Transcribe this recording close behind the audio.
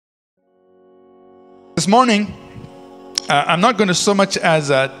This morning, I'm not going to so much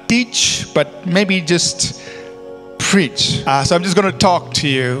as teach, but maybe just preach. So I'm just going to talk to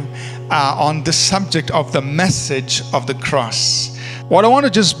you on the subject of the message of the cross. What I want to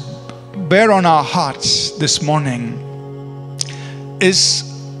just bear on our hearts this morning is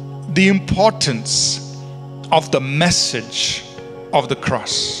the importance of the message of the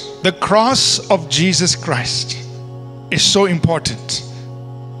cross. The cross of Jesus Christ is so important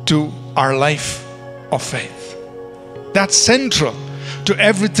to our life of faith. That's central to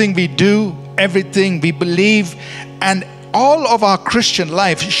everything we do, everything we believe, and all of our Christian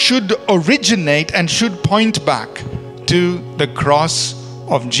life should originate and should point back to the cross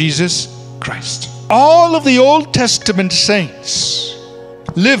of Jesus Christ. All of the Old Testament saints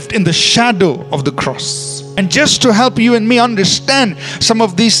lived in the shadow of the cross. And just to help you and me understand some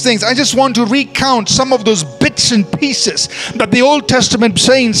of these things, I just want to recount some of those bits and pieces that the Old Testament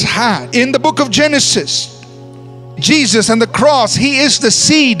saints had. In the book of Genesis, Jesus and the cross, He is the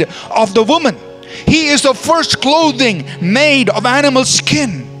seed of the woman. He is the first clothing made of animal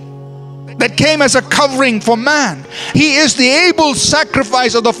skin that came as a covering for man. He is the able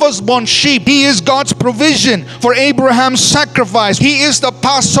sacrifice of the firstborn sheep. He is God's provision for Abraham's sacrifice. He is the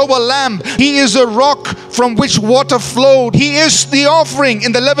Passover lamb. He is a rock from which water flowed. He is the offering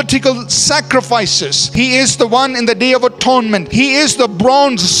in the Levitical sacrifices. He is the one in the Day of Atonement. He is the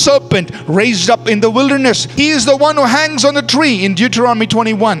bronze serpent raised up in the wilderness. He is the one who hangs on the tree in Deuteronomy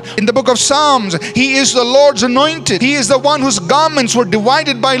 21. In the book of Psalms, He is the Lord's anointed. He is the one whose garments were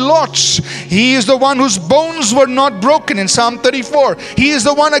divided by lots. He is the one whose bones were not broken in Psalm 34. He is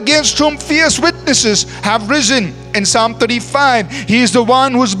the one against whom fierce witnesses have risen in Psalm 35. He is the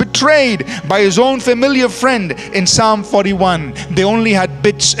one who is betrayed by his own familiar friend in Psalm 41. They only had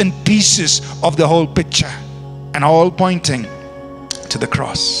bits and pieces of the whole picture, and all pointing to the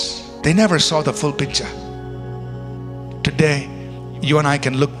cross. They never saw the full picture. Today, you and I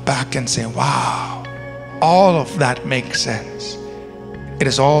can look back and say, wow, all of that makes sense. It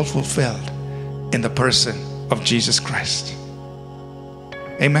is all fulfilled in the person of Jesus Christ.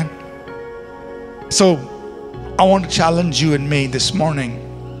 Amen. So I want to challenge you and me this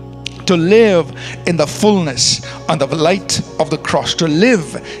morning to live in the fullness and the light of the cross, to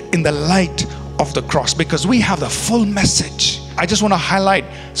live in the light of the cross, because we have the full message. I just want to highlight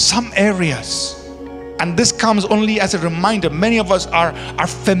some areas, and this comes only as a reminder. Many of us are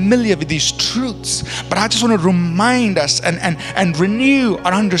familiar with these truths, but I just want to remind us and renew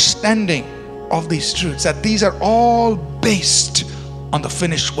our understanding of these truths, that these are all based on the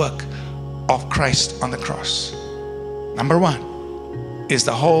finished work of Christ on the cross. Number one is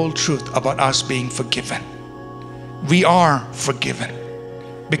the whole truth about us being forgiven. We are forgiven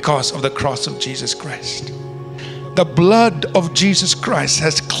because of the cross of Jesus Christ. The blood of Jesus Christ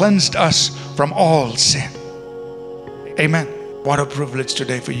has cleansed us from all sin. Amen. What a privilege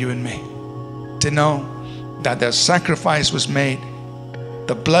today for you and me to know that the sacrifice was made,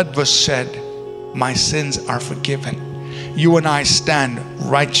 the blood was shed, my sins are forgiven. You and I stand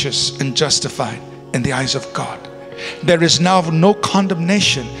righteous and justified in the eyes of God. There is now no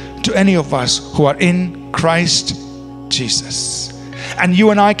condemnation to any of us who are in Christ Jesus. And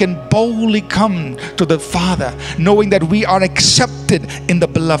you and I can boldly come to the Father, knowing that we are accepted in the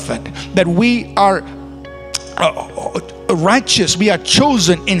beloved, that we are righteous, we are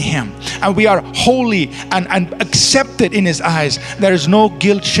chosen in Him, and we are holy and accepted in His eyes. There is no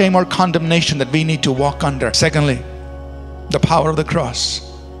guilt, shame, or condemnation that we need to walk under. Secondly, the power of the cross.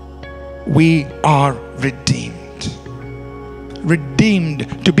 We are redeemed.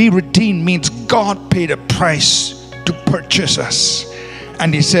 Redeemed. To be redeemed means God paid a price to purchase us.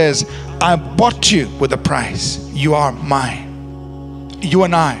 And He says, I bought you with a price. You are mine. You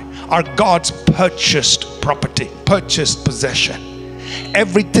and I are God's purchased property, purchased possession.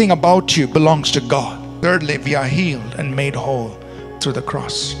 Everything about you belongs to God. Thirdly, we are healed and made whole through the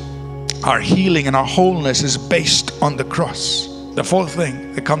cross. Our healing and our wholeness is based on the cross. The fourth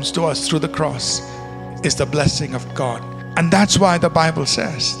thing that comes to us through the cross is the blessing of God. And that's why the Bible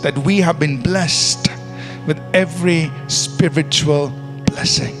says that we have been blessed with every spiritual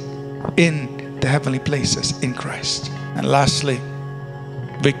blessing in the heavenly places in Christ. And lastly,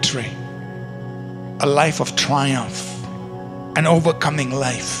 victory. A life of triumph, an overcoming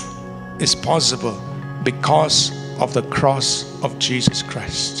life is possible because of the cross of Jesus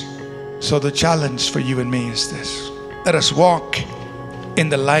Christ. So the challenge for you and me is this: let us walk in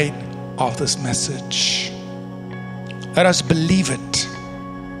the light of this message. Let us believe it.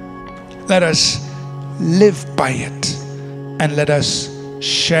 Let us live by it, and let us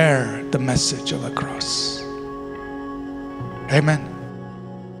share the message of the cross. Amen.